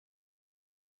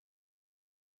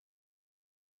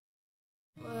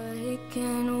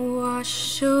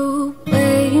wash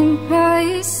away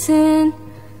my sin.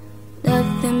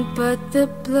 Nothing but the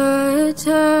blood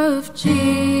of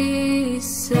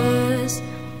Jesus.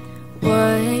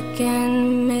 What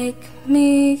can make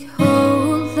me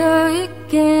whole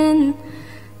again?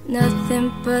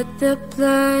 Nothing but the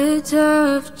blood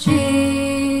of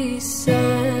Jesus.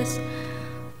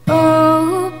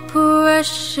 Oh,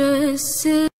 precious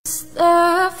is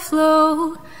the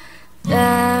flow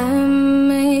that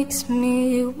makes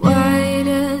me white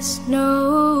as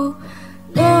snow.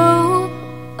 No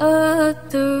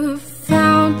other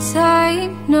fount I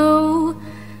know.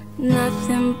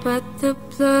 Nothing but the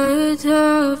blood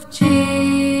of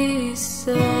Jesus.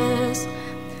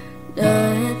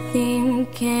 Nothing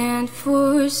can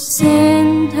for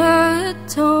sin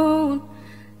atone.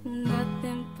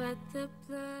 Nothing but the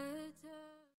blood of...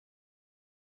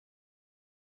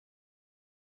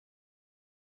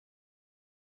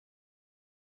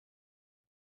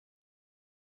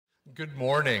 Good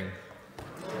morning.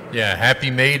 Yeah,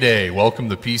 happy May Day. Welcome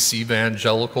to Peace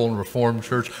Evangelical and Reformed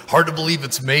Church. Hard to believe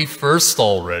it's May 1st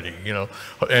already, you know.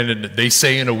 And they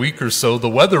say in a week or so, the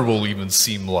weather will even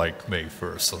seem like May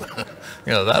 1st. So,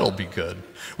 you know, that'll be good.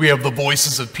 We have the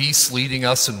Voices of Peace leading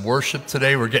us in worship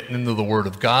today. We're getting into the Word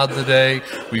of God today.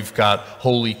 We've got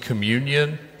Holy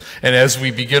Communion. And as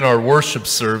we begin our worship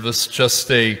service, just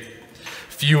a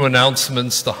few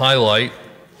announcements to highlight.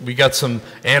 We got some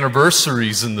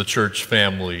anniversaries in the church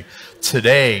family.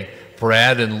 Today,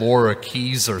 Brad and Laura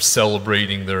Keys are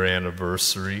celebrating their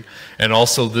anniversary. And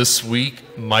also this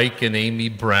week, Mike and Amy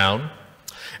Brown.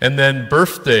 And then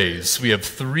birthdays, we have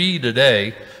 3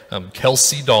 today.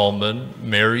 Kelsey Dahlman,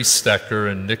 Mary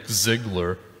Stecker, and Nick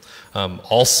Ziegler.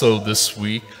 Also this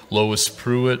week, Lois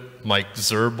Pruitt, Mike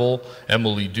Zerbel,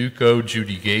 Emily Duco,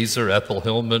 Judy Gazer, Ethel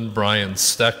Hillman, Brian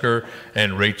Stecker,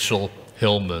 and Rachel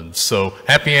Hillman. So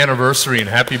happy anniversary and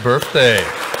happy birthday.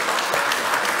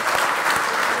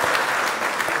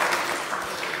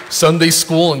 Sunday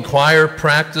school and choir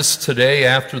practice today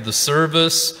after the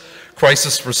service.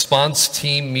 Crisis response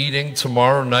team meeting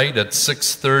tomorrow night at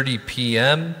 6:30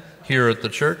 p.m. here at the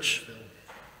church.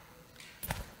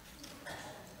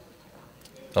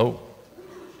 Oh.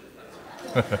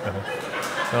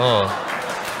 Oh.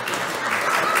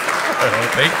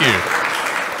 Thank you.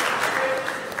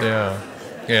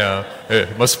 Yeah,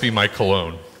 it must be my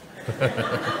cologne.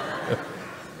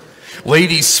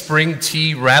 Ladies' spring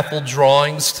tea raffle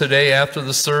drawings today after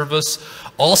the service.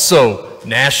 Also,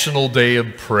 National Day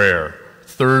of Prayer,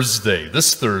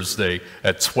 this Thursday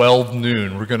at 12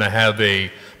 noon. We're going to have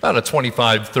about a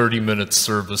 25-30 minute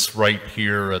service right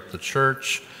here at the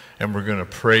church, and we're going to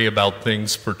pray about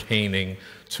things pertaining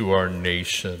to our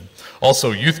nation.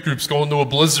 Also, youth group's going to a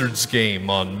Blizzards game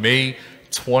on May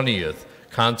 20th.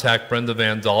 Contact Brenda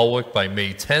Van Dalwick by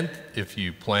May 10th if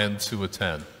you plan to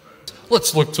attend.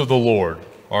 Let's look to the Lord,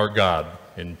 our God,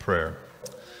 in prayer.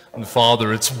 And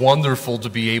Father, it's wonderful to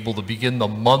be able to begin the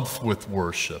month with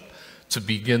worship, to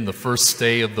begin the first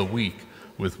day of the week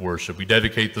with worship. We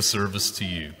dedicate the service to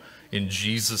you. In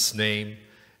Jesus' name,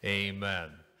 amen.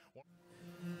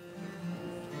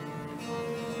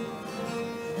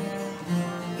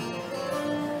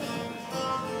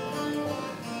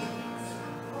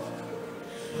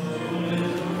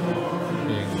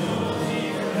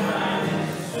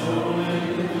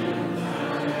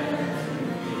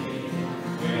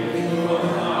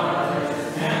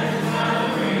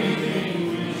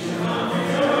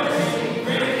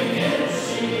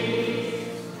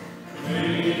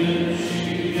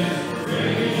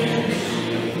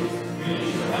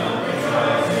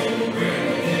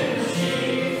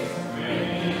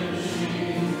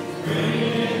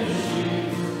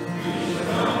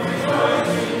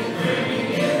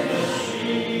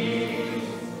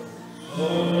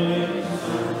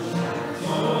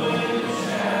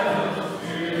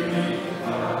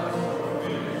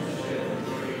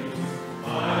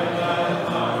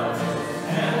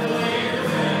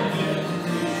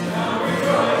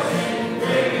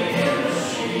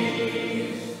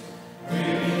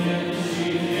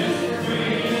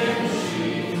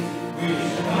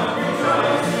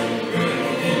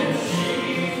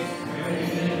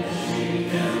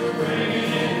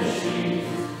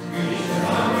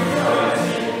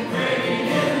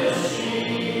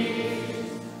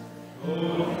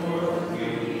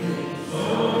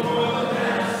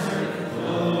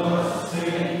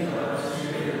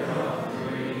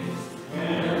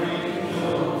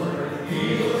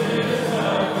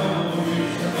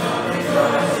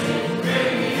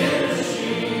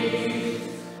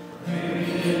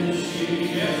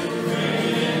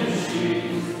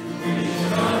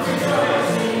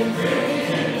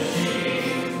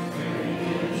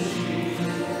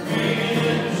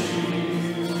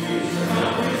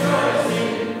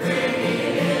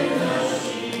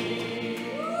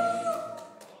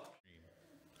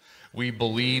 We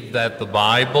believe that the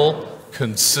Bible,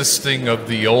 consisting of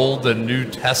the Old and New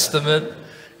Testament,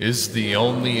 is the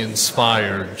only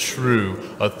inspired,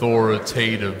 true,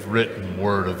 authoritative, written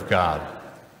Word of God.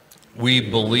 We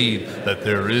believe that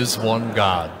there is one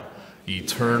God,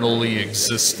 eternally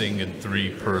existing in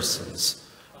three persons,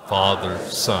 Father,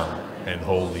 Son, and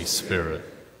Holy Spirit.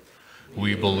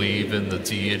 We believe in the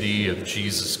deity of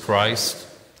Jesus Christ,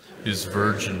 his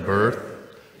virgin birth,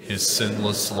 his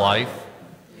sinless life,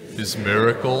 his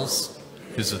miracles,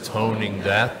 his atoning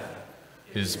death,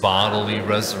 his bodily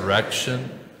resurrection,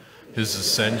 his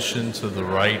ascension to the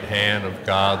right hand of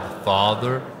God the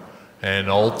Father, and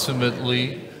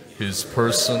ultimately his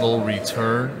personal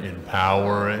return in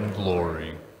power and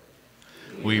glory.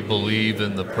 We believe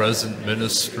in the present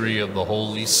ministry of the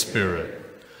Holy Spirit,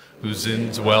 whose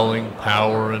indwelling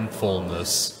power and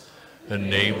fullness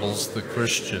enables the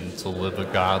Christian to live a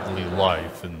godly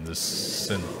life in this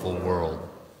sinful world.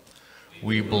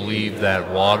 We believe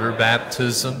that water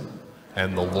baptism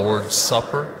and the Lord's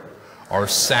Supper are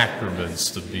sacraments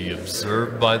to be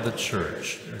observed by the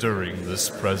Church during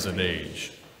this present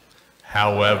age.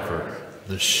 However,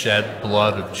 the shed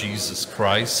blood of Jesus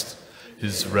Christ,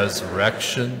 his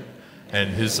resurrection,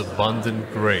 and his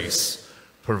abundant grace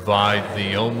provide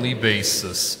the only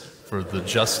basis for the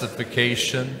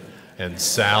justification and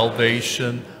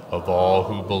salvation of all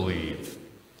who believe.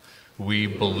 We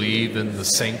believe in the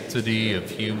sanctity of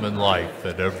human life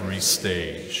at every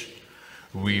stage.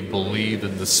 We believe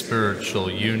in the spiritual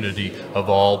unity of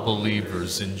all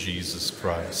believers in Jesus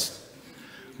Christ.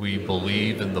 We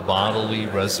believe in the bodily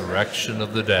resurrection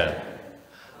of the dead,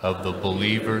 of the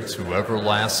believer to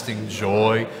everlasting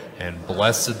joy and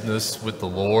blessedness with the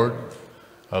Lord,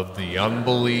 of the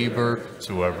unbeliever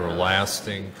to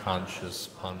everlasting conscious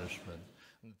punishment.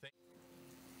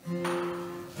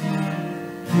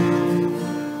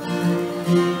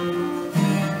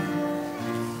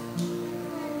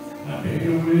 I made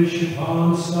a wish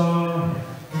upon a star,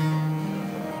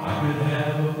 I could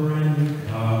have a brand new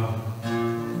car. I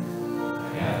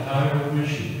got tired of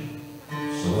wishing,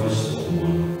 so I stole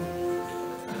one.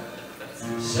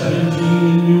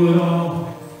 17 knew it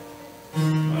all.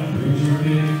 My dreams were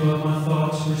big, but my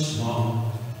thoughts were small.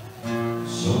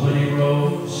 So many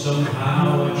roads,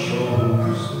 somehow I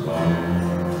chose the wrong one.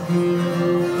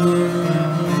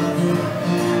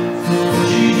 But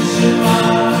Jesus in my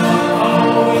heart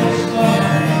always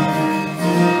loved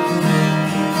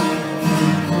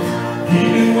me,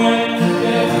 even when the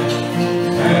devil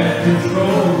had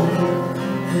control.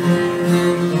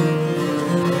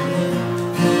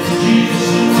 Jesus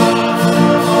in my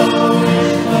heart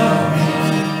always loved me.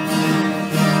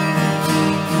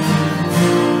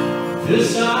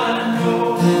 This I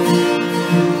know,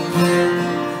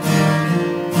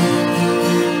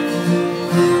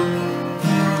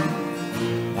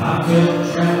 I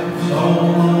felt trapped all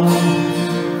alone.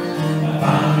 I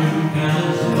found new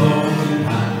kinds of lows and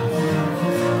highs.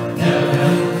 Never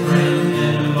had a friend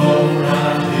in a low I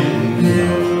didn't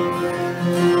know.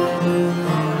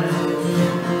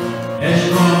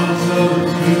 Headstrong as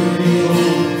others could be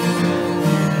told,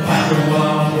 like a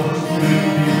wild horse could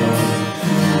be rode.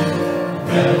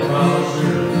 Red across the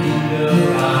need of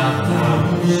God, I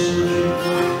was searching.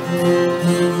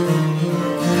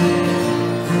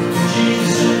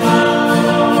 Jesus in my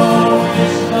heart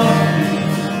always loved me,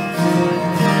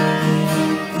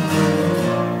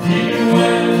 even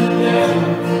when the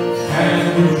devil had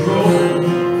control.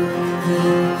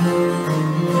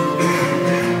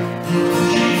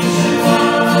 Jesus in my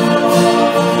heart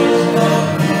always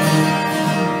loved me.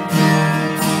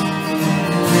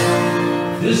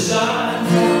 This I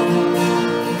know.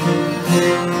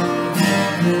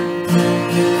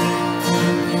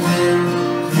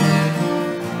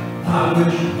 I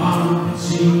wish Mom could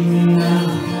see me now,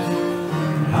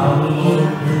 how the Lord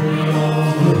turned me all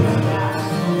around.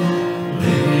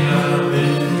 Laid me out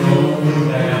and going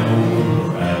down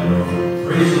that road.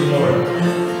 Praise the Lord.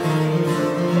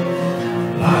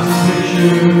 Life's a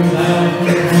picture that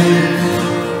we paint,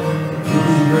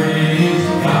 whose grace,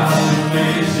 God's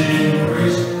amazing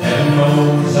grace. Heaven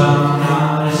knows I'm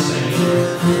not a saint,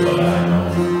 but I know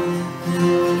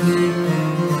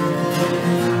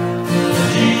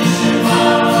Jesus in my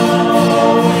heart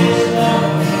always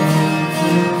loved me,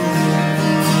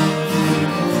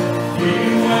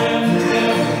 even when the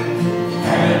devil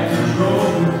had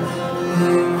control.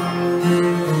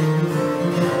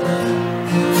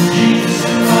 Jesus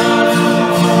in my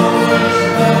heart always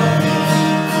loved me.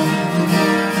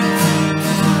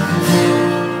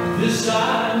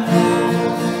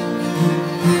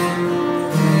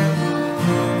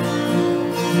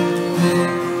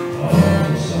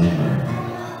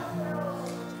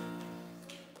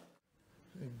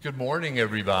 Good morning,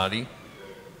 everybody.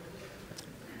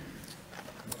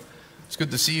 It's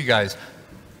good to see you guys.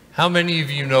 How many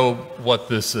of you know what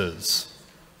this is?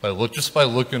 Just by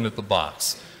looking at the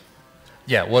box.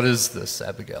 Yeah, what is this,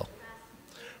 Abigail?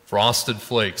 Frosted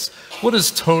Flakes. What does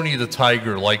Tony the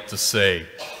Tiger like to say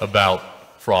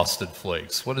about Frosted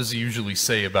Flakes? What does he usually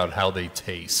say about how they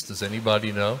taste? Does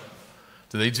anybody know?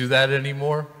 Do they do that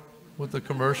anymore with the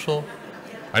commercial?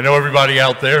 I know everybody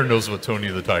out there knows what Tony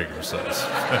the Tiger says.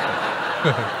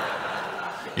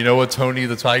 You know what Tony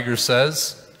the Tiger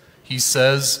says? He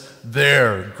says,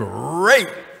 they're great.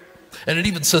 And it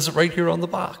even says it right here on the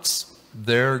box.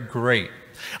 They're great.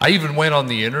 I even went on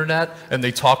the internet and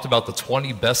they talked about the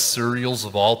 20 best cereals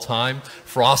of all time.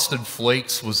 Frosted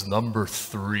Flakes was number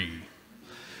 3.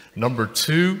 Number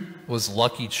 2 was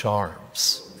Lucky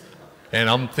Charms. And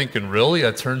I'm thinking, really?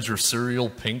 That turns your cereal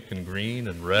pink and green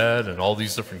and red and all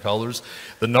these different colors?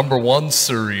 The number 1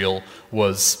 cereal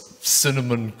was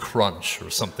Cinnamon Crunch or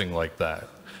something like that.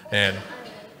 And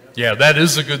yeah, that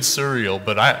is a good cereal,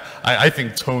 but I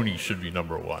think Tony should be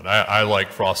number 1. I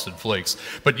like Frosted Flakes.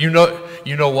 But you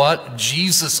know what?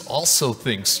 Jesus also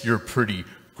thinks you're pretty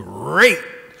great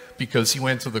because he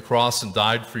went to the cross and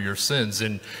died for your sins.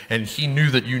 And he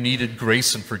knew that you needed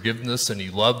grace and forgiveness, and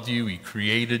he loved you. He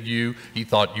created you. He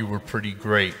thought you were pretty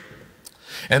great.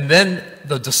 And then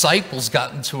the disciples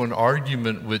got into an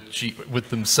argument with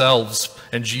themselves,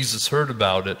 and Jesus heard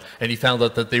about it, and he found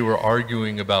out that they were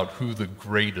arguing about who the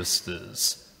greatest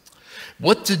is.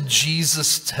 What did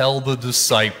Jesus tell the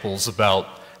disciples about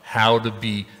how to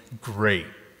be great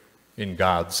in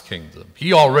God's kingdom?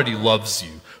 He already loves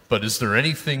you, but is there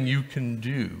anything you can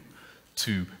do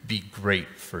to be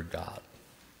great for God?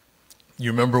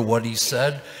 You remember what he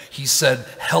said? He said,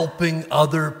 helping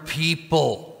other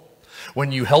people.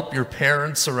 When you help your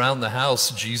parents around the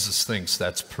house, Jesus thinks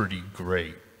that's pretty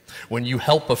great. When you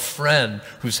help a friend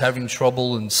who's having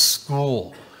trouble in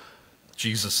school,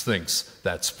 Jesus thinks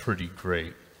that's pretty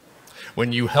great.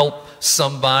 When you help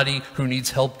somebody who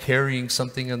needs help carrying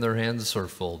something and their hands are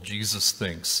full, Jesus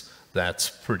thinks that's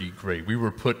pretty great. We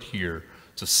were put here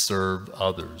to serve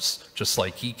others, just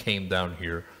like he came down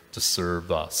here to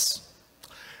serve us.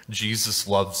 Jesus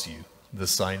loves you,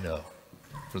 this I know,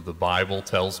 for the Bible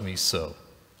tells me so.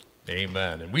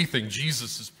 Amen. And we think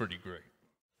Jesus is pretty great.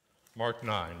 Mark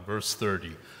 9, verse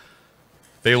 30.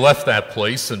 They left that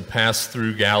place and passed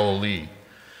through Galilee.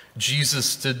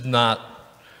 Jesus did not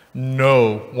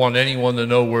want anyone to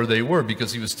know where they were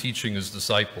because he was teaching his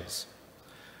disciples.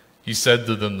 He said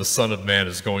to them, the Son of Man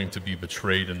is going to be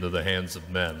betrayed into the hands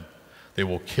of men. They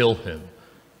will kill him,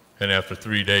 and after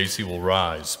 3 days he will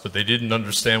rise. But they didn't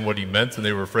understand what he meant, and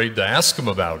they were afraid to ask him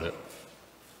about it.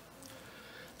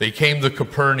 They came to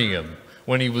Capernaum.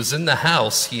 When he was in the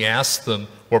house, he asked them,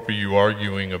 what were you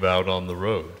arguing about on the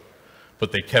road?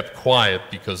 But they kept quiet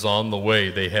because on the way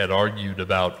they had argued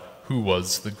about who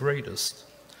was the greatest.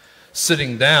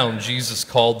 Sitting down, Jesus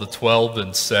called the 12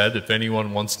 and said, if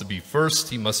anyone wants to be first,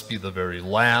 he must be the very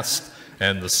last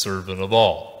and the servant of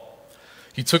all.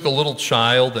 He took a little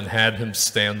child and had him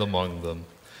stand among them.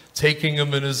 Taking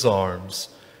him in his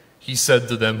arms, he said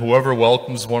to them, whoever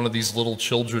welcomes one of these little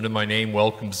children in my name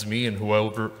welcomes me, and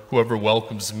whoever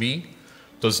welcomes me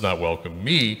does not welcome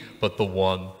me, but the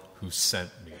one who sent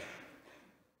me.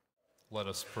 Let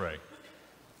us pray.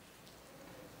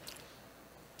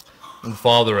 And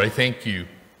Father, I thank you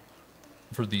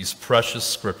for these precious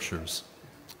scriptures.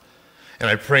 And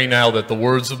I pray now that the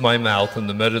words of my mouth and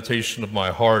the meditation of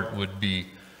my heart would be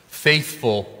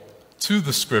faithful to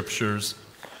the scriptures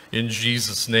in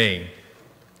Jesus' name.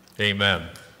 Amen.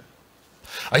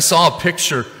 I saw a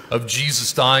picture of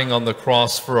Jesus dying on the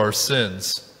cross for our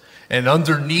sins, and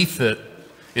underneath it,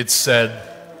 it said,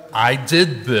 I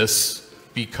did this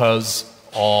because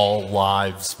all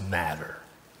lives matter.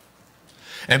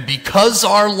 And because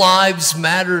our lives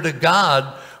matter to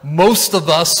God, most of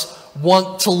us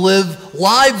want to live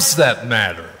lives that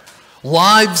matter,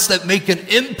 lives that make an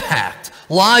impact,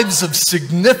 lives of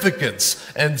significance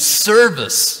and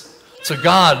service to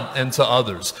God and to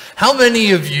others. How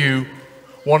many of you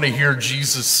want to hear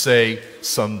Jesus say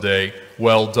someday,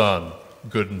 well done,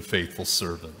 good and faithful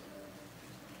servant?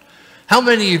 How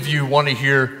many of you want to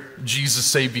hear Jesus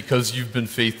say, because you've been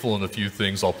faithful in a few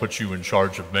things, I'll put you in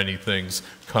charge of many things.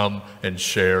 Come and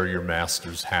share your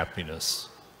master's happiness.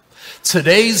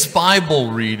 Today's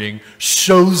Bible reading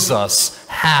shows us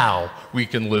how we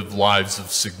can live lives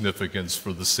of significance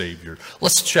for the Savior.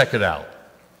 Let's check it out.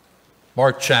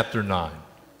 Mark chapter 9.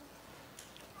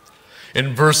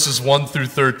 In verses 1 through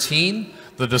 13,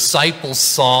 the disciples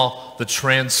saw the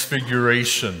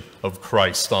transfiguration of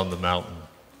Christ on the mountain.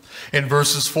 In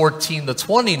verses 14 to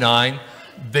 29,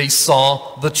 they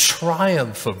saw the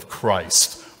triumph of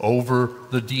Christ over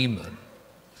the demon.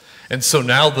 And so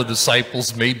now the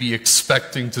disciples may be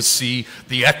expecting to see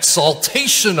the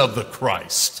exaltation of the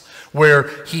Christ,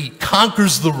 where he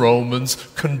conquers the Romans,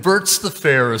 converts the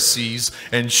Pharisees,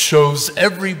 and shows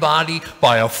everybody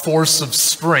by a force of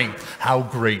strength how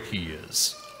great he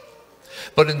is.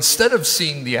 But instead of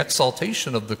seeing the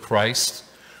exaltation of the Christ,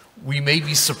 we may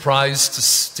be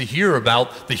surprised to hear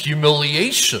about the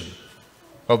humiliation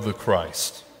of the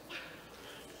Christ.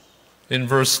 In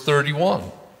verse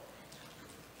 31,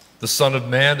 the Son of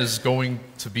Man is going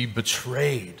to be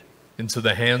betrayed into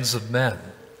the hands of men.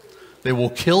 They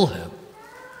will kill him,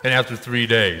 and after 3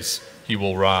 days, he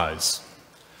will rise.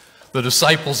 The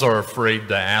disciples are afraid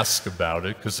to ask about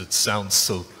it because it sounds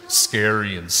so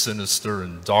scary and sinister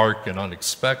and dark and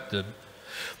unexpected.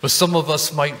 But some of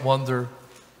us might wonder,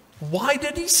 why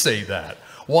did he say that?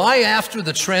 Why, after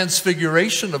the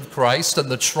transfiguration of Christ and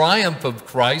the triumph of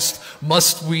Christ,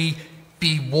 must we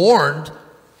be warned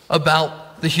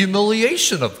about the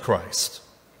humiliation of Christ?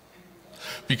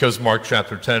 Because Mark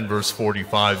chapter 10, verse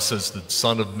 45 says the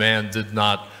Son of Man did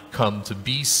not come to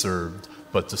be served,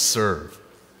 but to serve,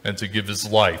 and to give his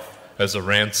life as a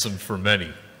ransom for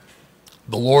many.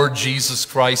 The Lord Jesus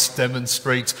Christ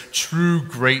demonstrates true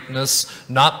greatness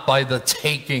not by the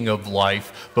taking of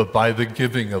life, but by the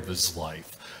giving of his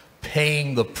life,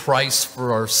 paying the price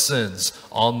for our sins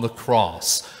on the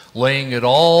cross, laying it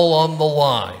all on the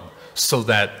line so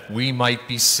that we might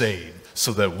be saved,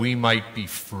 so that we might be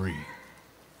free.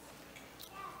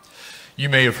 You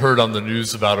may have heard on the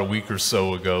news about a week or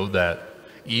so ago that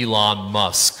Elon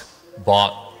Musk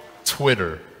bought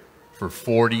Twitter for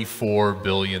 $44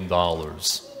 billion.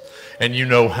 And you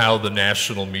know how the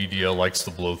national media likes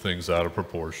to blow things out of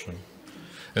proportion.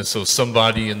 And so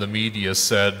somebody in the media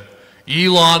said,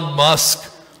 Elon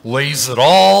Musk lays it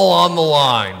all on the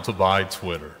line to buy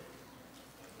Twitter.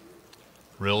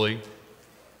 Really?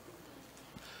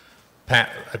 I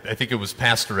think it was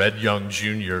Pastor Ed Young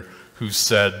Jr. who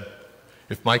said,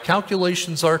 if my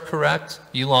calculations are correct,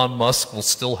 Elon Musk will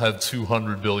still have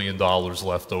 $200 billion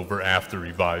left over after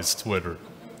he buys Twitter.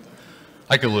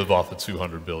 I could live off of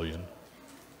 $200 billion.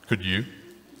 Could you?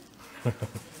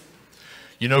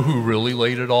 You know who really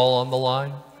laid it all on the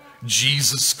line?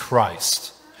 Jesus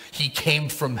Christ. He came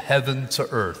from heaven to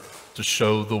earth to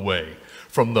show the way.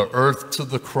 From the earth to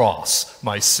the cross,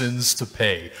 my sins to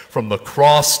pay. From the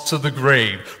cross to the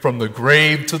grave, from the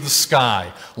grave to the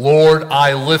sky. Lord,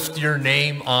 I lift your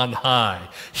name on high.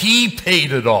 He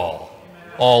paid it all.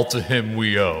 All to him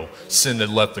we owe. Sin had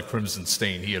left a crimson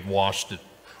stain. He had washed it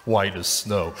white as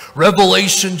snow.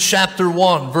 Revelation chapter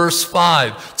 1, verse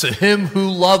 5. To him who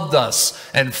loved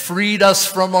us and freed us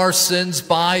from our sins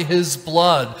by his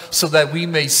blood, so that we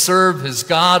may serve his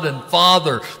God and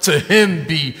Father. To him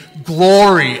be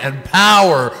glory and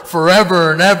power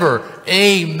forever and ever.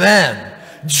 Amen.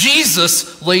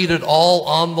 Jesus laid it all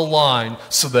on the line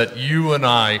so that you and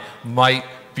I might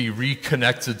be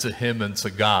reconnected to him and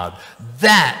to God.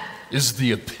 That is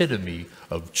the epitome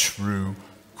of true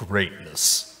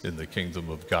greatness in the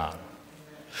kingdom of God.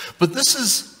 But this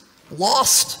is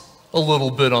lost a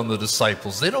little bit on the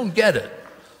disciples. They don't get it.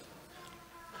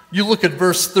 You look at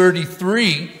verse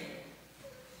 33,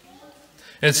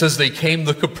 and it says they came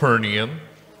to Capernaum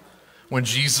when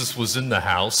Jesus was in the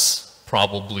house,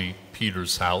 probably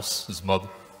Peter's house, his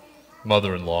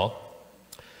mother-in-law.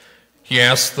 He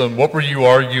asked them, what were you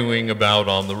arguing about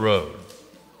on the road?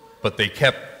 But they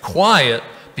kept quiet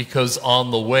because on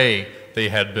the way they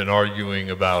had been arguing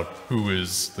about who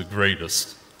is the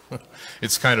greatest.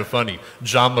 It's kind of funny.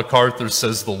 John MacArthur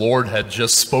says the Lord had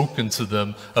just spoken to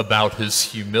them about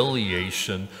his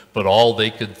humiliation, but all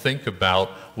they could think about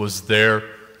was their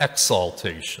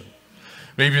exaltation.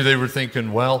 Maybe they were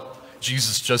thinking, well,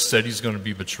 Jesus just said he's going to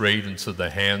be betrayed into the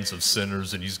hands of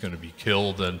sinners and he's going to be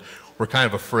killed, and we're kind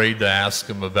of afraid to ask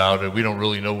him about it. We don't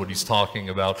really know what he's talking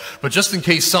about. But just in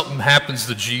case something happens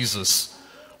to Jesus,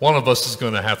 one of us is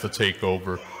going to have to take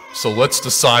over. So let's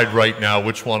decide right now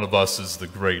which one of us is the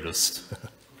greatest.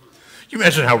 You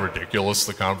imagine how ridiculous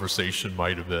the conversation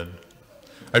might have been.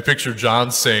 I picture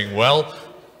John saying, well,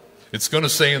 it's going to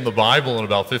say in the Bible in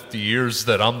about 50 years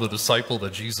that I'm the disciple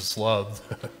that Jesus loved.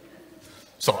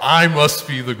 So I must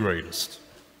be the greatest.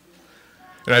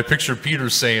 And I picture Peter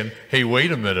saying, hey,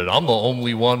 wait a minute, I'm the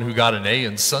only one who got an A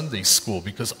in Sunday school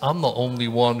because I'm the only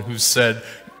one who said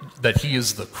that he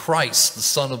is the Christ, the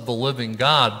Son of the living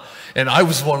God. And I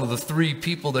was one of the 3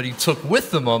 people that he took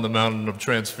with him on the mountain of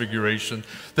transfiguration.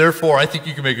 Therefore, I think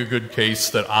you can make a good case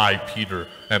that I, Peter,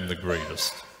 am the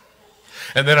greatest.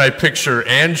 And then I picture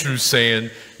Andrew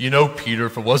saying, you know, Peter,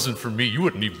 if it wasn't for me, you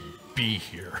wouldn't even be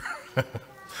here.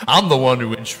 I'm the one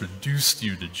who introduced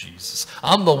you to Jesus.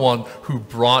 I'm the one who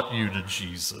brought you to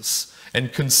Jesus.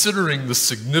 And considering the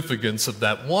significance of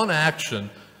that one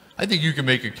action, I think you can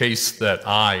make a case that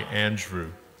I, Andrew,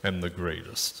 am the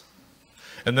greatest.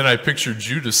 And then I picture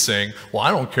Judas saying, well, I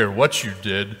don't care what you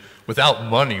did. Without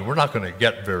money, we're not going to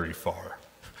get very far.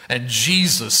 And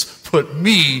Jesus put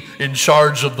me in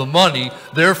charge of the money.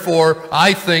 Therefore,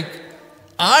 I think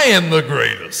I am the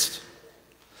greatest.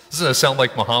 Doesn't that sound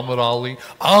like Muhammad Ali?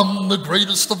 I'm the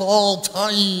greatest of all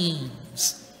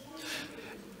times.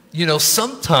 You know,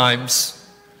 sometimes,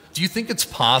 do you think it's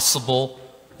possible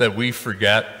that we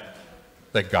forget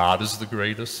that God is the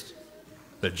greatest?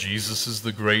 That Jesus is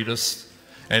the greatest?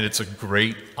 And it's a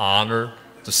great honor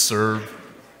to serve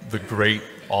the great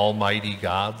almighty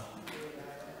God?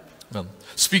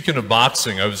 Speaking of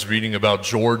boxing, I was reading about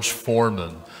George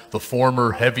Foreman, the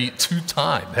former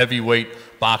two-time heavyweight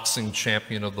boxing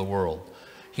champion of the world.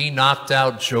 He knocked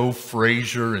out Joe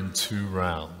Frazier in 2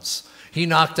 rounds. He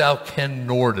knocked out Ken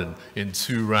Norton in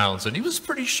 2 rounds, and he was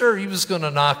pretty sure he was going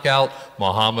to knock out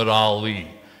Muhammad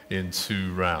Ali in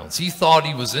 2 rounds. He thought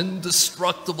he was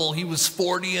indestructible. He was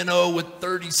 40-0 with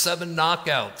 37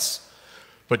 knockouts.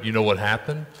 But you know what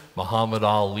happened? Muhammad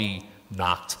Ali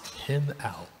knocked him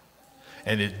out,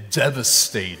 and it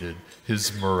devastated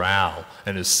his morale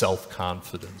and his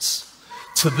self-confidence.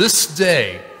 To this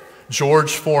day,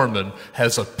 George Foreman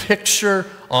has a picture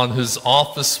on his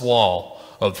office wall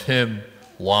of him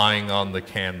lying on the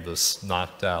canvas,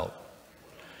 knocked out.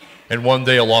 And one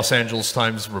day a Los Angeles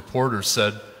Times reporter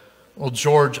said, well,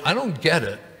 George, I don't get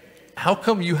it. How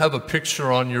come you have a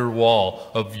picture on your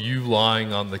wall of you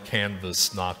lying on the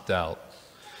canvas, knocked out?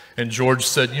 And George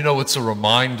said, you know, it's a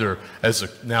reminder,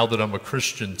 now that I'm a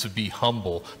Christian, to be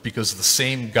humble, because the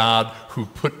same God who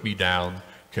put me down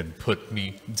can put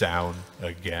me down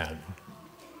again.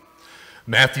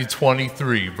 Matthew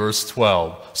 23, verse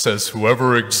 12 says,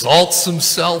 whoever exalts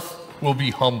himself will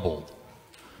be humbled,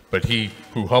 but he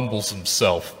who humbles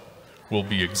himself will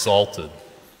be exalted.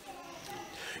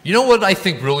 You know what I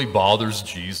think really bothers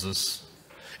Jesus?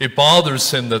 It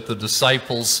bothers him that the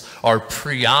disciples are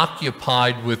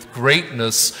preoccupied with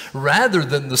greatness rather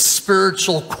than the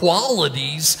spiritual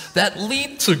qualities that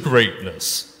lead to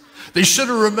greatness. They should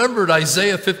have remembered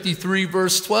Isaiah 53,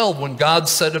 verse 12, when God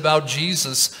said about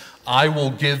Jesus, I will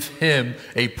give him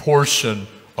a portion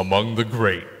among the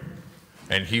great,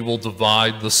 and he will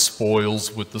divide the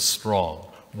spoils with the strong.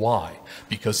 Why?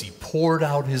 Because he poured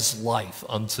out his life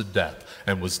unto death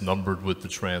and was numbered with the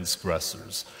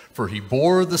transgressors. For he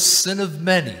bore the sin of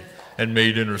many and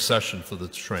made intercession for the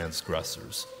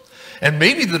transgressors. And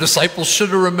maybe the disciples should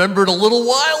have remembered a little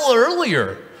while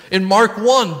earlier in Mark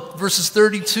 1, verses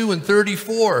 32 and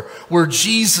 34, where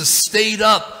Jesus stayed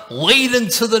up late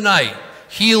into the night,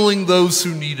 healing those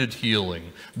who needed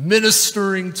healing,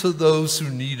 ministering to those who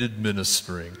needed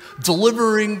ministering,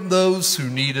 delivering those who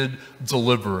needed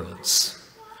deliverance,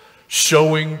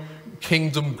 showing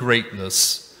kingdom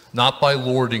greatness, not by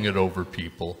lording it over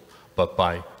people, but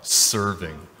by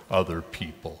serving other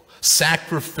people.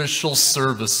 Sacrificial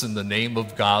service in the name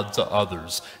of God to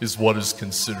others is what is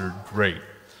considered great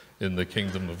in the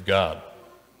kingdom of God.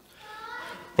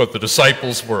 But the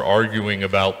disciples were arguing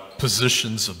about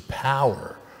positions of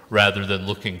power rather than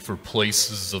looking for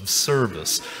places of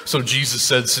service. So Jesus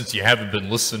said, since you haven't been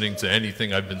listening to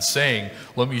anything I've been saying,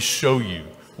 let me show you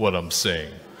what I'm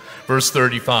saying. Verse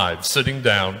 35, sitting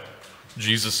down,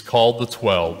 Jesus called the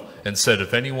 12 and said,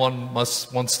 if anyone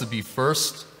wants to be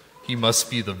first, he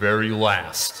must be the very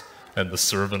last and the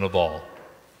servant of all.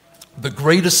 The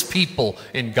greatest people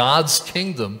in God's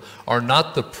kingdom are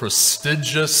not the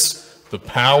prestigious, the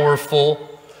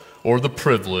powerful, or the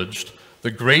privileged.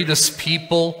 The greatest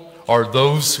people are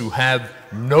those who have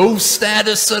no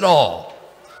status at all.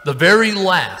 The very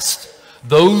last,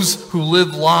 those who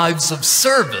live lives of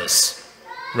service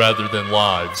rather than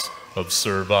lives of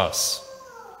serve us.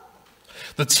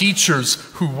 The teachers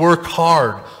who work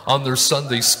hard on their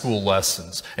Sunday school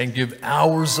lessons and give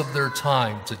hours of their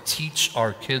time to teach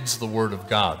our kids the Word of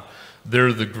God,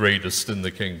 they're the greatest in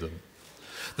the kingdom.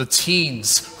 The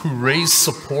teens who raise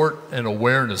support and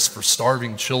awareness for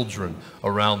starving children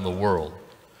around the world,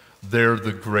 they're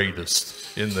the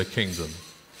greatest in the kingdom.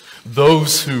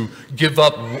 Those who give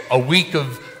up a week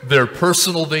of their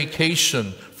personal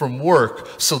vacation from work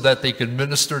so that they can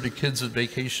minister to kids at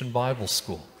Vacation Bible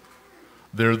School,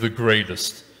 they're the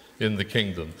greatest in the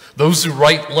kingdom. Those who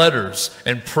write letters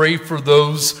and pray for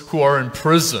those who are in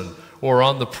prison or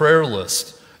on the prayer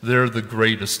list, they're the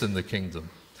greatest in the kingdom.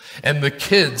 And the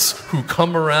kids who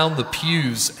come around the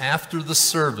pews after the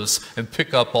service and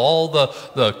pick up all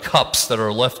the cups that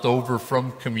are left over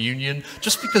from communion,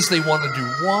 just because they want to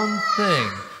do one thing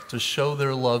to show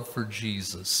their love for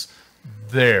Jesus,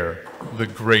 they're the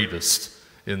greatest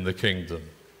in the kingdom.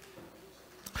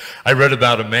 I read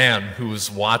about a man who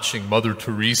was watching Mother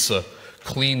Teresa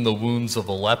clean the wounds of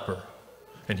a leper.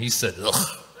 And he said,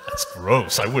 "Ugh, that's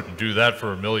gross. I wouldn't do that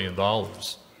for $1 million.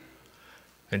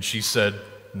 And she said,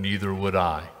 "Neither would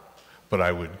I, but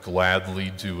I would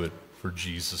gladly do it for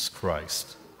Jesus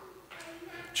Christ."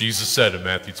 Jesus said in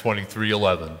Matthew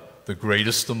 23:11, "The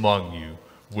greatest among you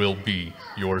will be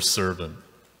your servant."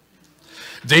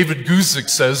 David Guzik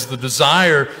says the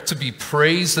desire to be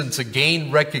praised and to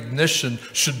gain recognition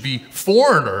should be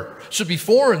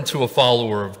foreign to a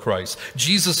follower of Christ.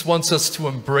 Jesus wants us to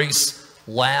embrace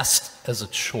last as a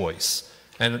choice,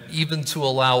 and even to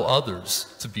allow others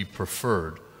to be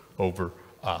preferred over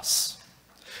us.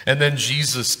 And then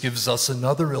Jesus gives us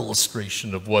another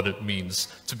illustration of what it means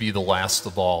to be the last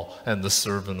of all and the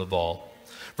servant of all.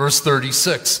 Verse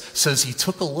 36 says he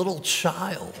took a little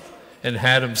child and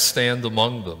had him stand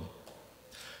among them.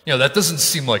 You know, that doesn't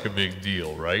seem like a big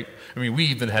deal, right? I mean, we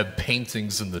even have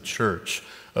paintings in the church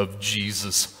of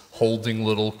Jesus holding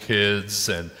little kids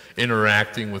and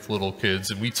interacting with little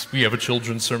kids. And we have a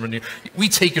children's sermon here. We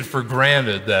take it for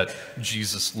granted that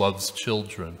Jesus loves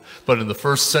children. But in the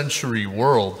first century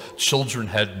world, children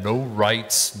had no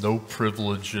rights, no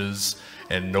privileges,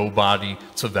 and nobody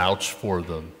to vouch for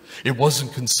them. It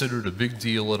wasn't considered a big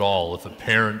deal at all if a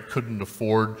parent couldn't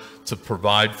afford to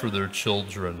provide for their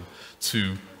children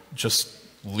to just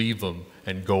leave them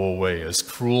and go away. As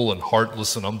cruel and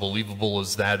heartless and unbelievable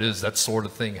as that is, that sort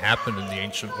of thing happened in the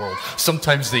ancient world.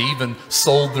 Sometimes they even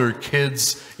sold their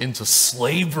kids into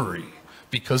slavery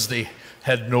because they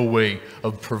had no way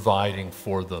of providing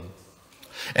for them.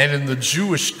 And in the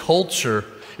Jewish culture,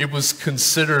 it was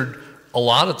considered a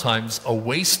lot of times a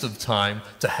waste of time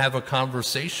to have a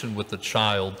conversation with a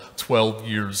child 12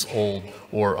 years old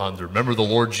or under. Remember, the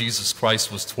Lord Jesus Christ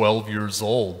was 12 years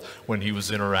old when he was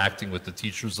interacting with the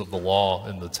teachers of the law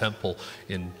in the temple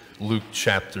in Luke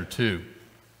chapter 2.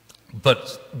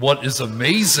 But what is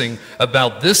amazing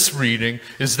about this reading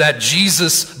is that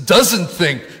Jesus doesn't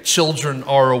think children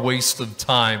are a waste of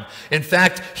time. In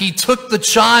fact, he took the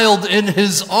child in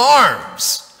his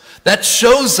arms. That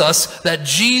shows us that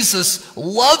Jesus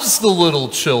loves the little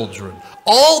children,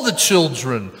 all the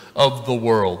children of the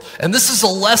world. And this is a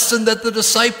lesson that the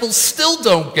disciples still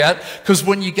don't get, because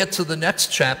when you get to the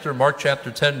next chapter, Mark chapter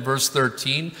 10, verse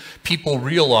 13, people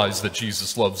realize that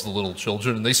Jesus loves the little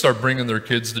children, and they start bringing their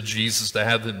kids to Jesus to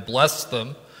have him bless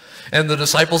them. And the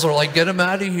disciples are like, "Get him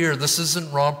out of here. This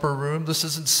isn't Romper Room. This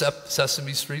isn't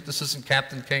Sesame Street. This isn't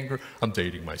Captain Kangaroo." I'm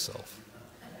dating myself.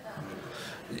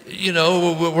 You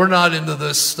know, we're not into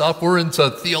this stuff. We're into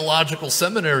theological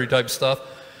seminary type stuff.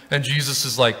 And Jesus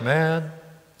is like, "Man,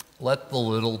 let the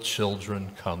little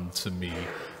children come to me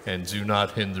and do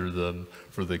not hinder them,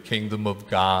 for the kingdom of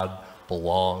God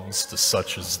belongs to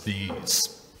such as these."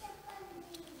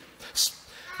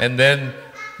 And then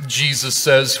Jesus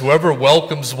says, "Whoever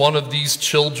welcomes one of these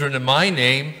children in my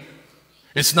name,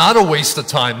 it's not a waste of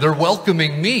time. They're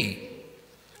welcoming me.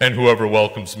 And whoever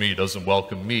welcomes me doesn't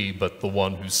welcome me, but the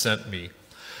one who sent me."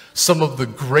 Some of the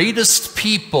greatest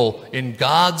people in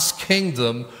God's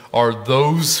kingdom are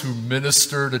those who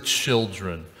minister to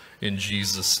children in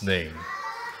Jesus' name.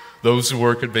 Those who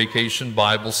work at Vacation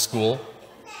Bible School,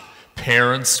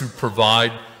 parents who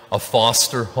provide a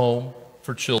foster home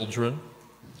for children,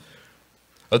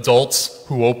 adults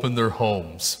who open their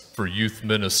homes for youth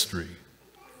ministry.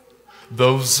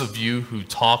 Those of you who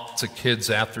talk to kids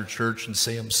after church and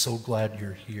say, "I'm so glad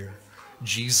you're here.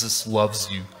 Jesus loves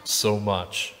you so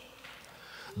much."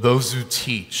 Those who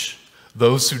teach,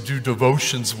 those who do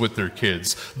devotions with their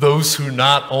kids, those who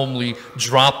not only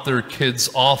drop their kids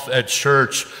off at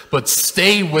church, but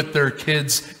stay with their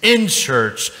kids in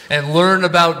church and learn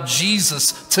about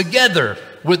Jesus together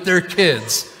with their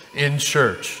kids in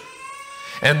church.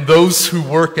 And those who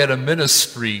work at a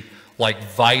ministry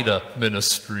like Vita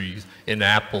Ministries in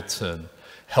Appleton,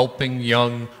 helping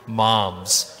young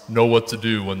moms know what to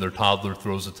do when their toddler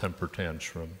throws a temper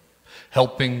tantrum,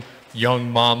 helping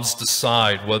young moms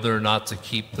decide whether or not to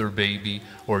keep their baby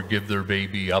or give their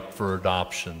baby up for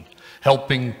adoption,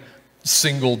 helping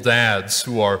single dads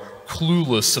who are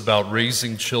clueless about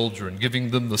raising children, giving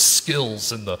them the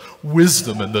skills and the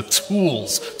wisdom and the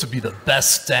tools to be the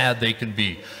best dad they can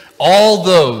be. All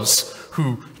those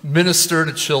who minister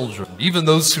to children, even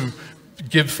those who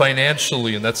give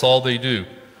financially and that's all they do.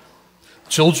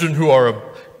 Children who are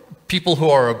People who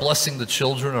are a blessing to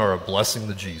children are a blessing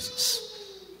to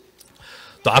Jesus.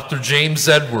 Dr. James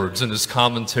Edwards, in his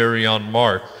commentary on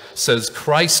Mark, says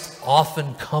Christ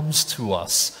often comes to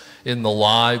us in the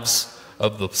lives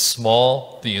of the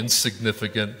small, the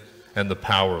insignificant, and the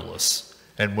powerless.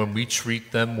 And when we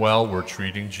treat them well, we're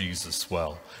treating Jesus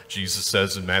well. Jesus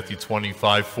says in Matthew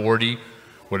 25:40,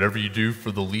 whatever you do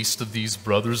for the least of these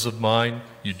brothers of mine,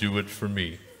 you do it for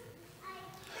me.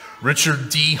 Richard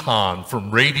D. Hahn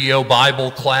from Radio Bible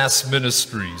Class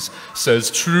Ministries says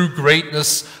true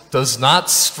greatness does not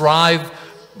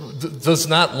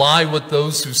lie with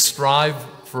those who strive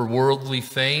for worldly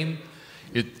fame.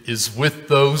 It is with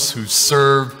those who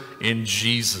serve in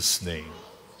Jesus' name.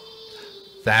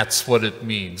 That's what it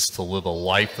means to live a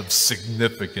life of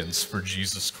significance for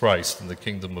Jesus Christ in the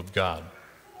kingdom of God.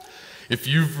 If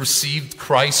you've received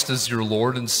Christ as your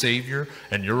Lord and Savior,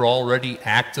 and you're already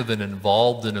active and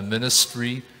involved in a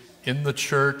ministry in the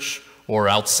church or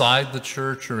outside the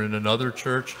church or in another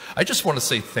church, I just want to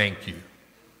say thank you.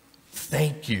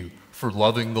 Thank you for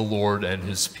loving the Lord and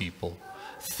his people.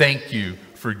 Thank you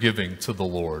for giving to the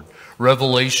Lord.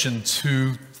 Revelation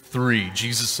 2:3,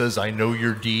 Jesus says, I know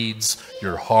your deeds,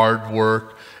 your hard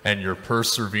work, and your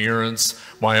perseverance.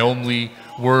 My only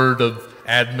word of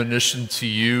admonition to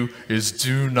you is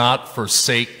do not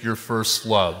forsake your first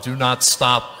love. Do not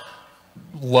stop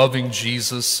loving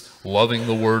Jesus, loving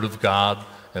the Word of God,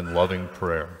 and loving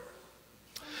prayer.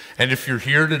 And if you're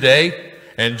here today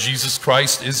and Jesus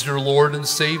Christ is your Lord and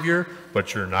Savior,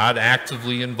 but you're not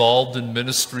actively involved in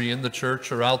ministry in the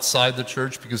church or outside the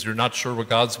church because you're not sure what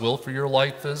God's will for your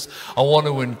life is, I want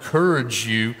to encourage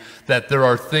you that there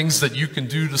are things that you can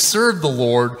do to serve the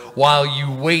Lord while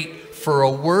you wait for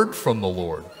a word from the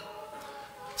Lord.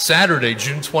 Saturday,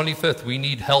 June 25th, we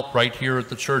need help right here at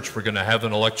the church. We're going to have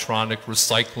an electronic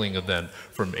recycling event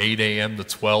from 8 a.m. to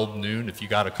 12 noon. If you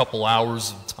got a couple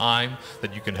hours of time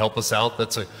that you can help us out,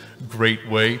 that's a great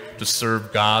way to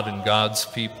serve God and God's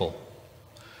people.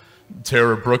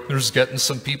 Tara Bruckner's getting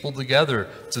some people together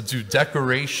to do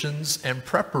decorations and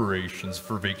preparations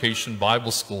for Vacation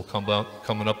Bible School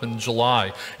coming up in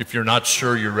July. If you're not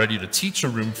sure you're ready to teach a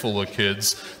room full of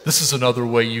kids, this is another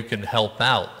way you can help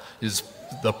out, is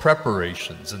the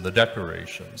preparations and the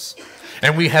decorations.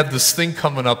 And we have this thing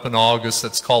coming up in August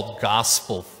that's called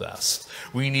Gospel Fest.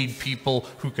 We need people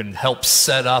who can help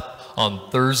set up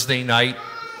on Thursday night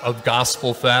of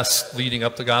Gospel Fest, leading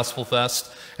up to Gospel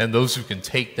Fest, and those who can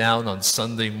take down on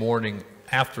Sunday morning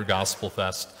after Gospel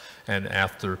Fest and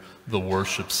after the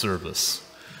worship service.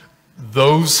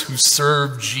 Those who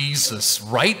serve Jesus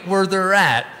right where they're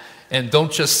at and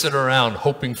don't just sit around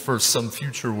hoping for some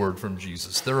future word from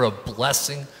Jesus. They're a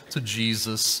blessing to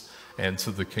Jesus and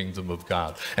to the kingdom of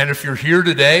God. And if you're here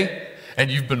today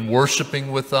and you've been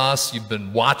worshiping with us, you've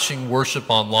been watching worship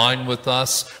online with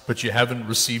us, but you haven't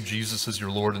received Jesus as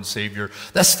your Lord and Savior,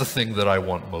 that's the thing that I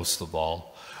want most of all.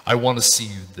 I want to see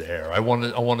you there. I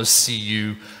want to see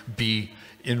you be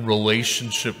in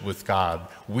relationship with God.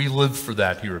 We live for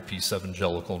that here at Peace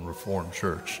Evangelical and Reformed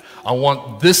Church. I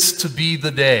want this to be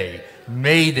the day,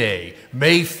 May Day,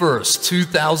 May 1st,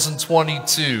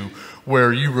 2022,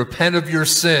 where you repent of your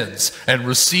sins and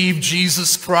receive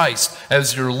Jesus Christ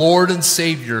as your Lord and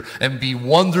Savior and be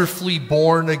wonderfully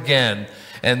born again.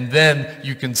 And then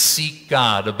you can seek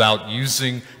God about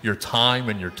using your time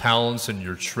and your talents and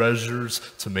your treasures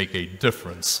to make a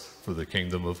difference for the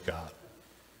kingdom of God.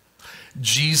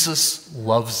 Jesus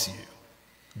loves you.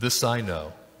 This I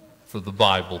know, for the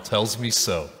Bible tells me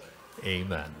so.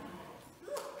 Amen.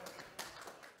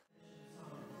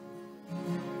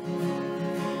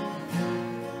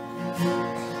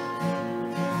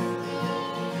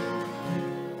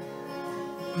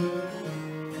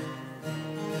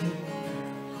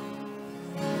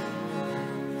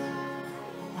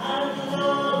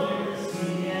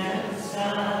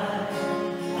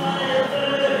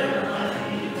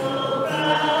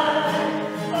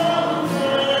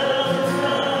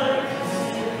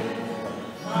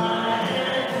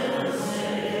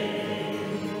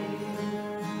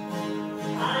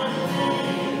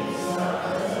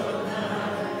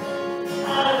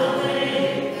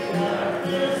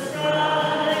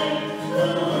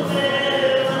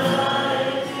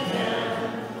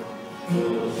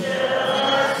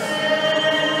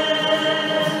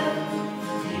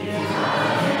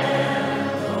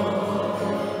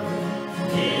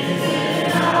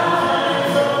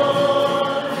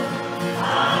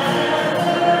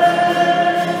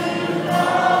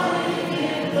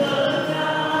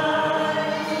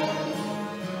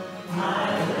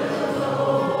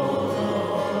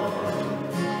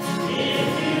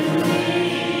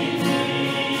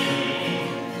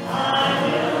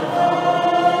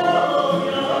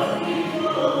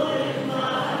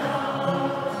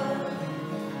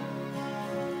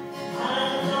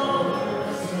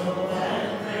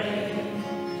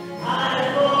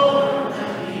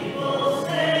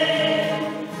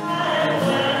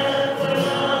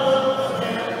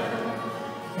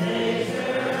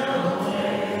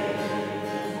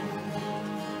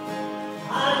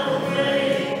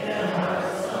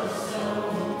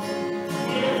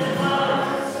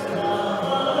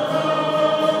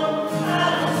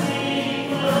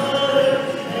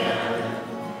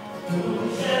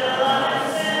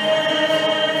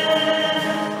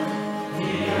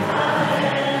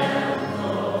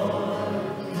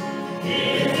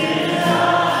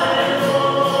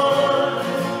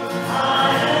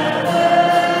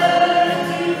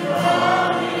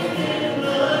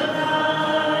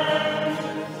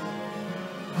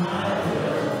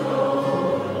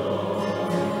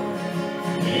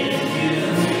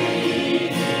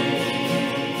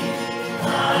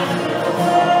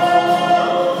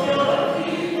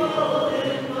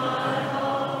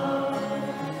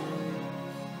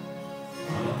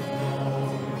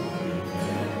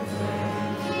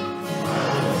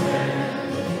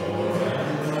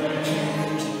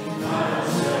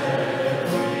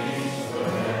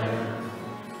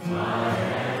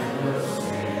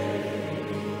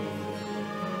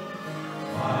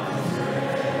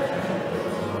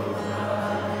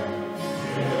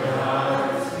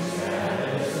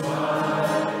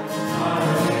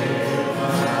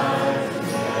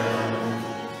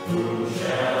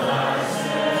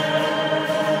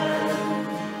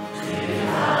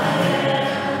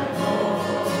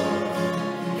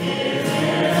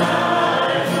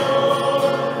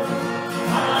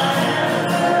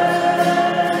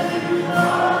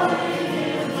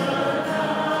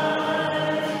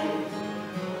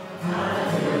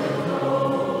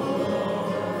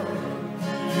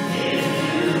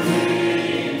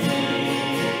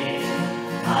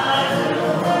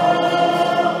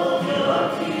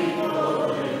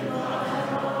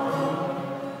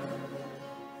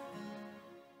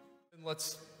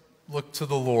 Let's look to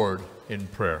the Lord in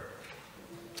prayer.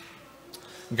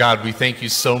 God, we thank you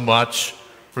so much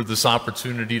for this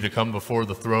opportunity to come before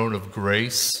the throne of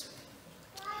grace.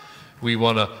 We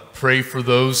want to pray for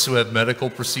those who have medical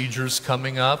procedures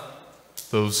coming up,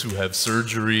 those who have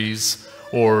surgeries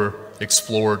or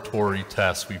exploratory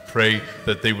tests. We pray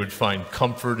that they would find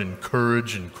comfort and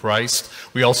courage in Christ.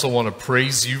 We also want to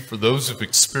praise you for those who've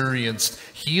experienced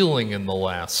healing in the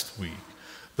last week,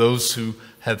 those who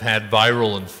have had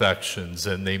viral infections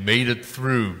and they made it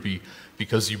through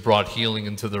because you brought healing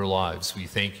into their lives. We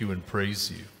thank you and praise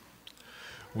you.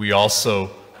 We also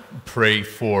pray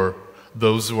for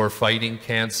those who are fighting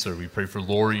cancer. We pray for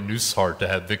Lori Newshart to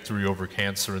have victory over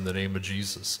cancer in the name of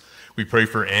Jesus. We pray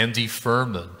for Andy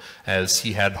Furman as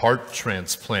he had heart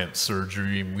transplant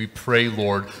surgery. And we pray,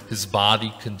 Lord, his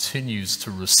body continues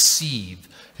to receive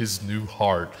his new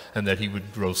heart and that he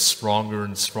would grow stronger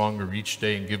and stronger each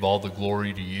day and give all the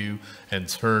glory to you and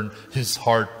turn his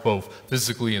heart both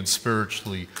physically and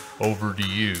spiritually over to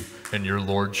you and your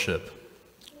lordship.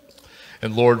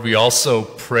 And Lord, we also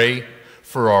pray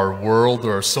for our world.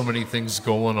 There are so many things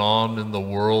going on in the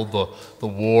world, the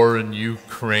war in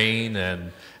Ukraine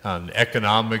and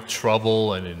economic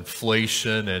trouble and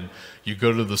inflation, and you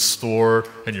go to the store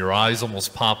and your eyes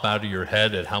almost pop out of your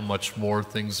head at how much more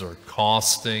things are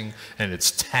costing, and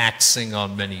it's taxing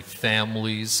on many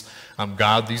families.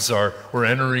 God, we're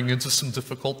entering into some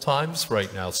difficult times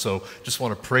right now, so just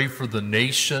want to pray for the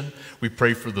nation. We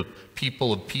pray for the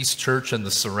people of Peace Church and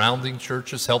the surrounding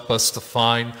churches. Help us to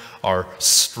find our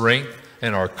strength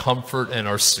and our comfort and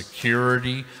our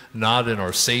security, not in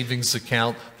our savings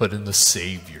account, but in the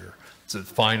Savior, to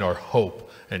find our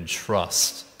hope and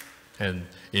trust and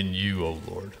in you, O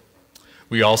Lord.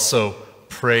 We also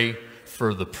pray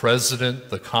for the president,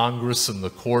 the Congress, and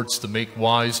the courts to make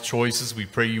wise choices. We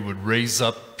pray you would raise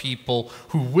up people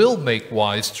who will make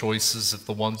wise choices if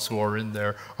the ones who are in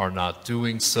there are not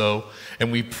doing so.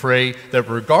 And we pray that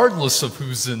regardless of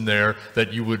who's in there,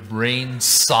 that you would reign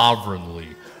sovereignly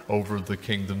over the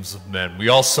kingdoms of men. We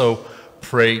also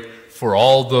pray for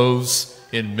all those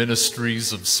in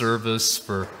ministries of service,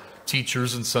 for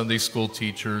teachers and Sunday school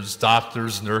teachers,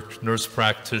 doctors, nurse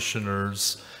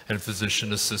practitioners, and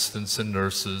physician assistants and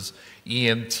nurses,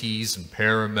 EMTs and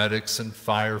paramedics and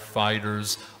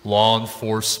firefighters, law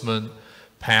enforcement,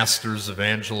 pastors,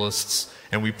 evangelists,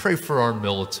 and we pray for our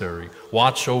military.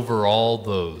 Watch over all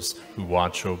those who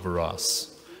watch over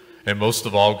us. And most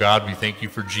of all, God, we thank you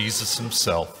for Jesus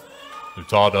himself, who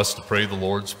taught us to pray the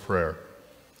Lord's Prayer,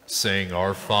 saying,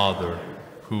 Our Father,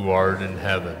 who art in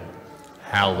heaven,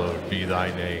 hallowed be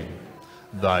thy name.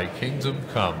 Thy kingdom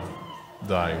come,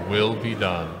 thy will be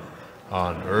done,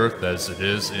 on earth as it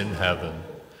is in heaven.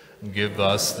 Give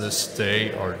us this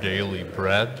day our daily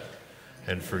bread,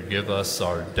 and forgive us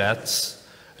our debts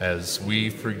as we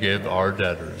forgive our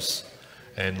debtors.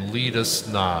 And lead us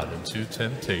not into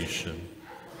temptation,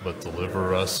 but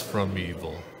deliver us from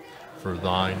evil. For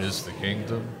thine is the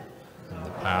kingdom, and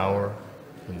the power,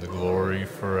 and the glory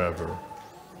forever.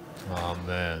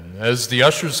 Amen. As the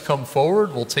ushers come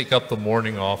forward, we'll take up the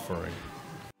morning offering.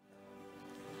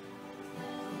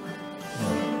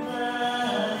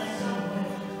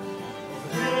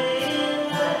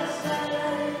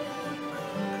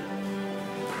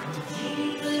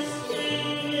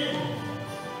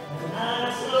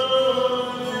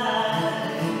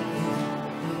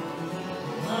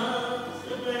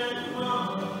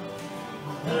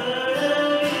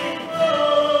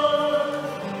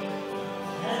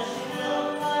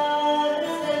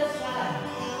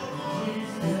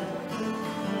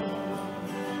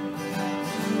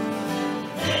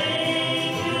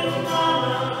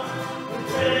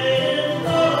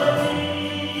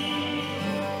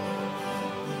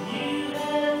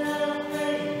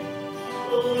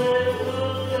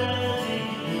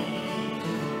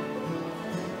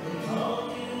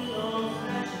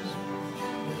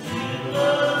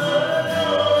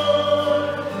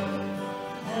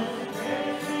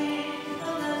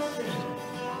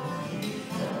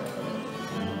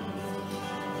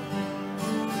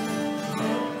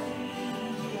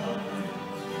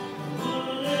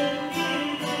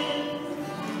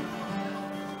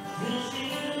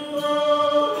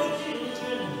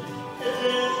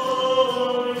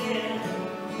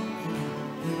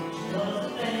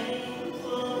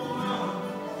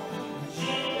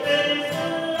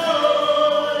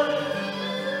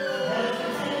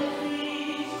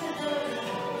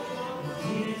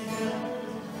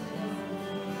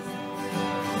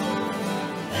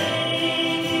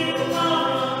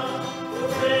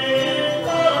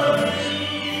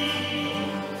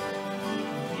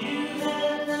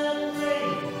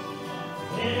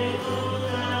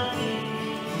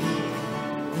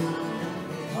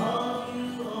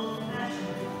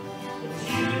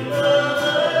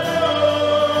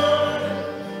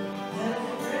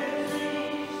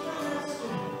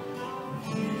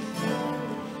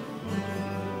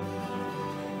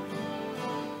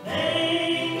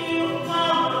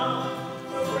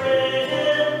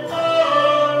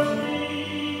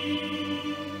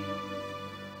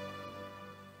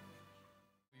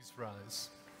 blessings.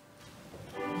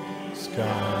 Praise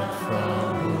God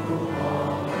from whom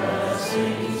all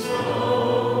blessings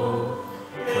flow.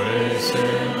 Praise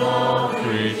Him, all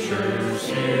creatures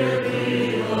here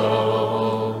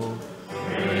below.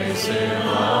 Praise Him,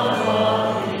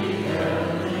 above the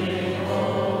heavenly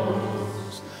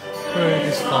host.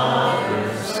 Praise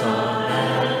Father, Son,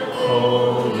 and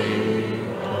Holy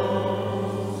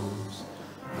Ghost.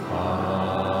 Amen.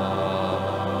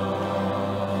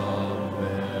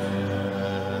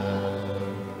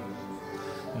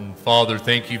 And Father,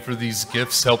 thank you for these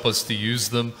gifts. Help us to use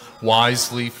them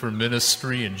wisely for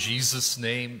ministry. In Jesus'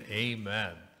 name,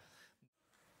 amen.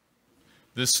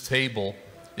 This table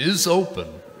is open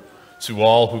to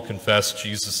all who confess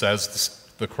Jesus as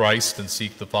the Christ and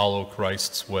seek to follow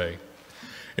Christ's way.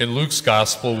 In Luke's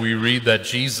gospel, we read that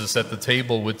Jesus at the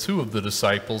table with two of the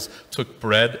disciples took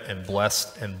bread and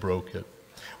blessed and broke it.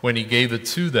 When he gave it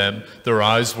to them, their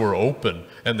eyes were open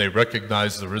and they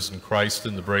recognized the risen Christ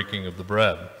in the breaking of the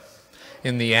bread.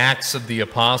 In the Acts of the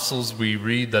Apostles, we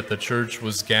read that the church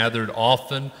was gathered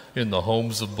often in the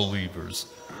homes of believers.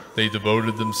 They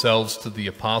devoted themselves to the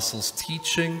apostles'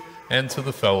 teaching and to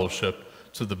the fellowship,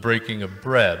 to the breaking of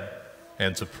bread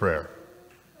and to prayer.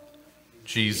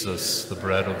 Jesus, the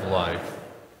bread of life,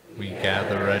 we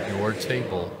gather at your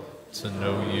table to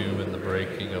know you in the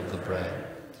breaking of the bread.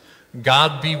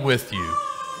 God be with you.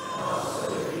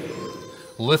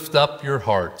 Lift up your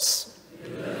hearts.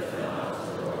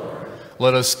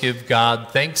 Let us give God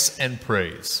thanks and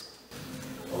praise.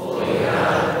 Holy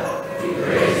God, we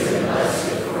praise and bless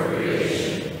you for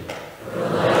creation, for the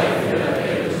life you have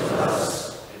given to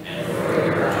us, and for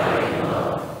your abiding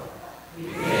love. We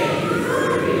thank you for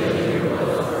revealing your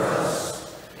will for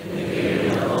us in the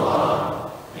giving of the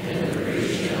law and in the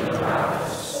preaching of the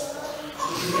prophets.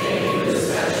 We thank you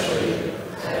especially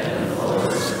that in the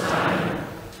fullness of time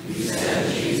you sent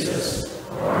Jesus,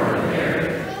 born of Mary,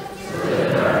 to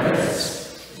live in our midst,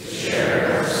 to share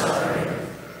in our suffering,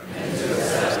 and to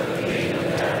accept the pain of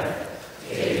death,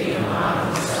 taking upon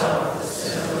himself the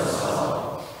sin of us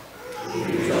all. We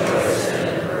rejoice in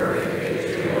the perfect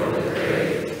victory over the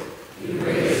grave. You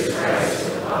raised Christ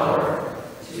with power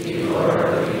to be Lord of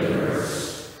the universe,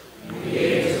 and you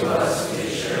gave to us the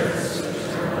assurance of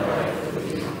eternal life with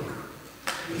you.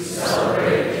 We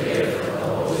celebrate the gift of the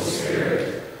Holy Spirit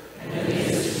and the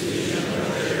institution of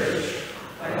the church,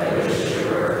 by which your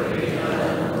work may be done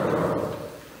in the world.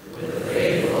 With the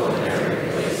faithful in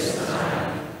every place and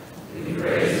time, we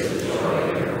praise the joy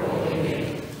of your holy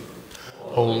name.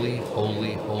 Holy,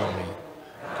 holy, holy,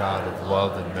 God of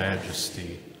love and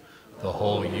majesty, the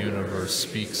whole universe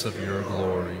speaks of your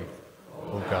glory,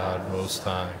 O God Most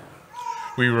High.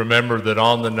 We remember that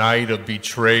on the night of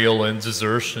betrayal and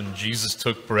desertion, Jesus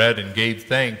took bread and gave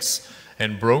thanks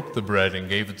and broke the bread and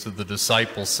gave it to the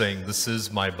disciples, saying, "This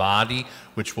is my body,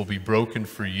 which will be broken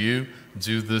for you.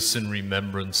 Do this in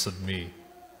remembrance of me."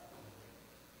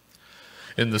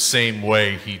 In the same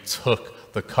way, he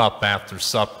took the cup after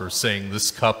supper, saying,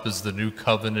 "This cup is the new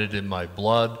covenant in my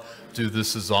blood. Do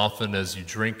this as often as you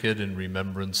drink it in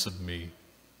remembrance of me."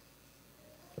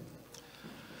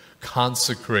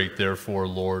 Consecrate, therefore,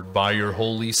 Lord, by your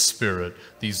Holy Spirit,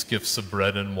 these gifts of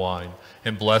bread and wine,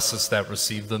 and bless us that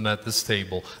receive them at this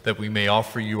table, that we may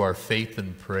offer you our faith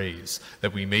and praise,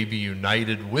 that we may be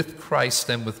united with Christ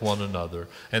and with one another,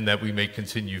 and that we may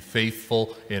continue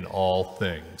faithful in all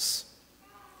things.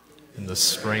 In the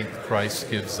strength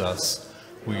Christ gives us,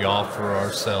 we offer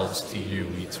ourselves to you,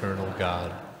 eternal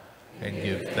God, and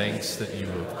give thanks that you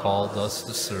have called us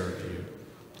to serve you.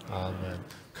 Amen.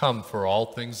 Come, for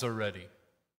all things are ready.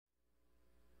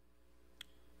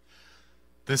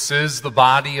 This is the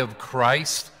body of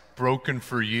Christ, broken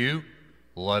for you.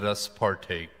 Let us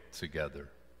partake together.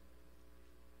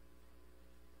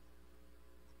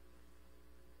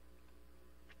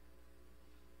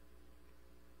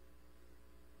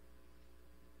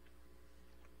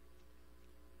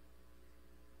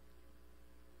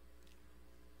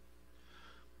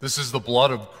 This is the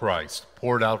blood of Christ,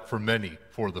 poured out for many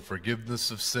for the forgiveness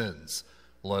of sins.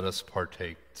 Let us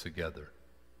partake together.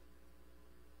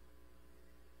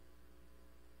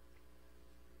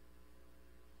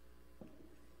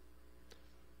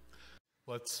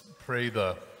 Let's pray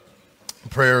the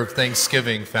prayer of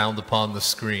thanksgiving found upon the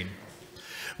screen.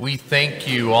 We thank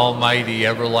you, Almighty,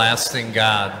 everlasting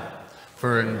God,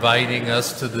 for inviting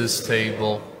us to this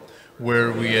table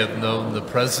where we have known the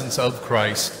presence of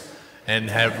Christ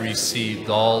and have received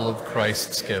all of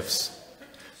Christ's gifts.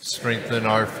 Strengthen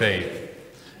our faith,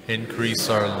 increase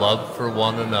our love for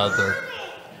one another,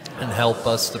 and help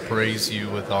us to praise you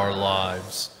with our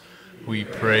lives. We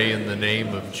pray in the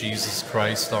name of Jesus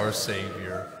Christ, our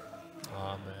Savior.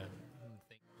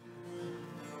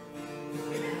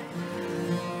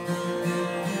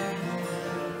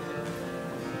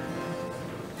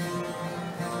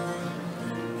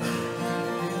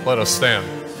 Let us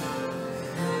stand.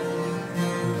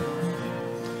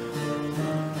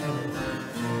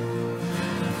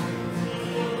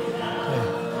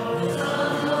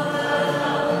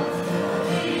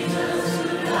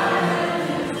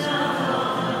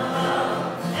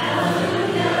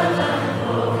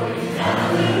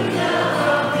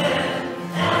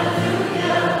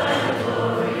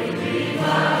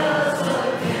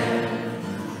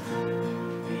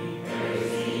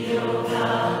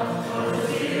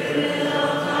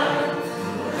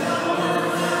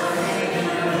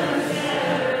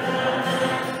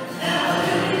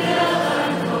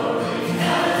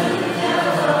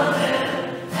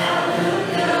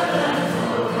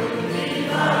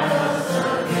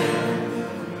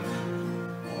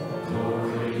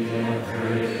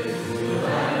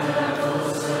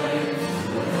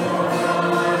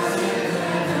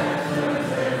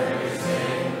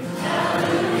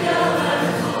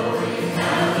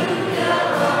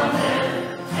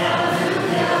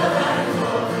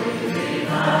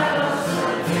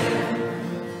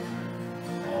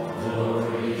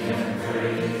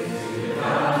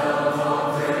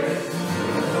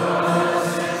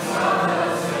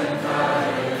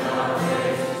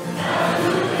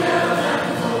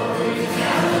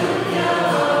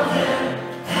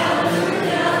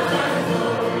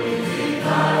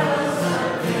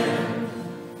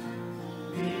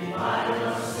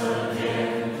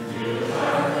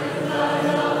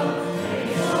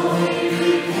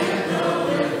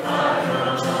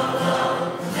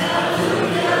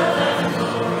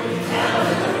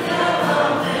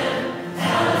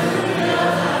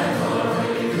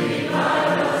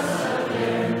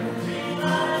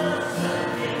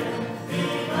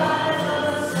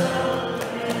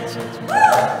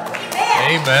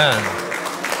 Amen.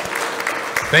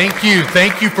 Thank you.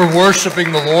 Thank you for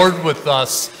worshiping the Lord with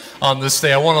us on this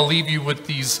day. I want to leave you with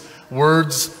these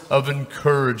words of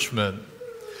encouragement.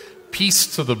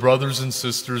 Peace to the brothers and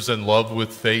sisters and love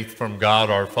with faith from God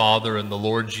our Father and the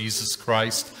Lord Jesus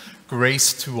Christ.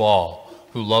 Grace to all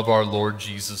who love our Lord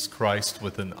Jesus Christ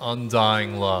with an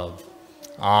undying love.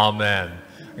 Amen.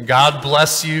 God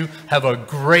bless you. Have a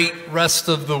great rest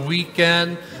of the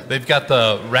weekend. They've got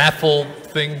the raffle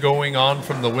thing going on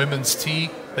from the women's tea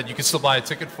that you can still buy a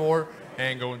ticket for,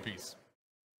 and go in peace.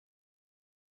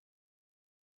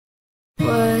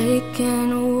 What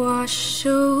can wash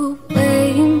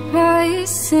away my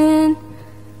sin?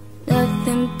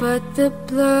 Nothing but the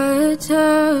blood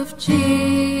of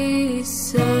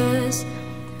Jesus.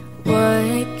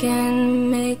 What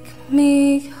can make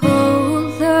me whole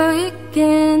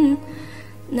again?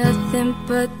 Nothing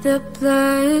but the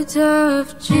blood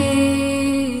of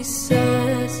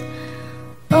Jesus.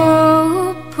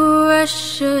 Oh,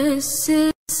 precious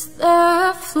is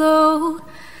the flow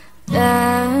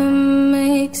that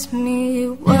makes me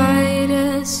white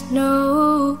as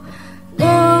snow.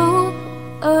 No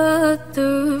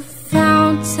other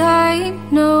fount I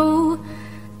know.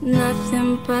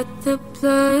 Nothing but the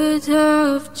blood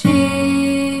of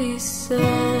Jesus.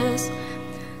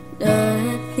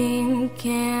 Nothing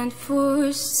can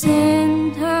for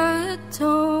sin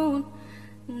atone.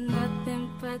 Nothing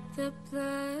but the blood.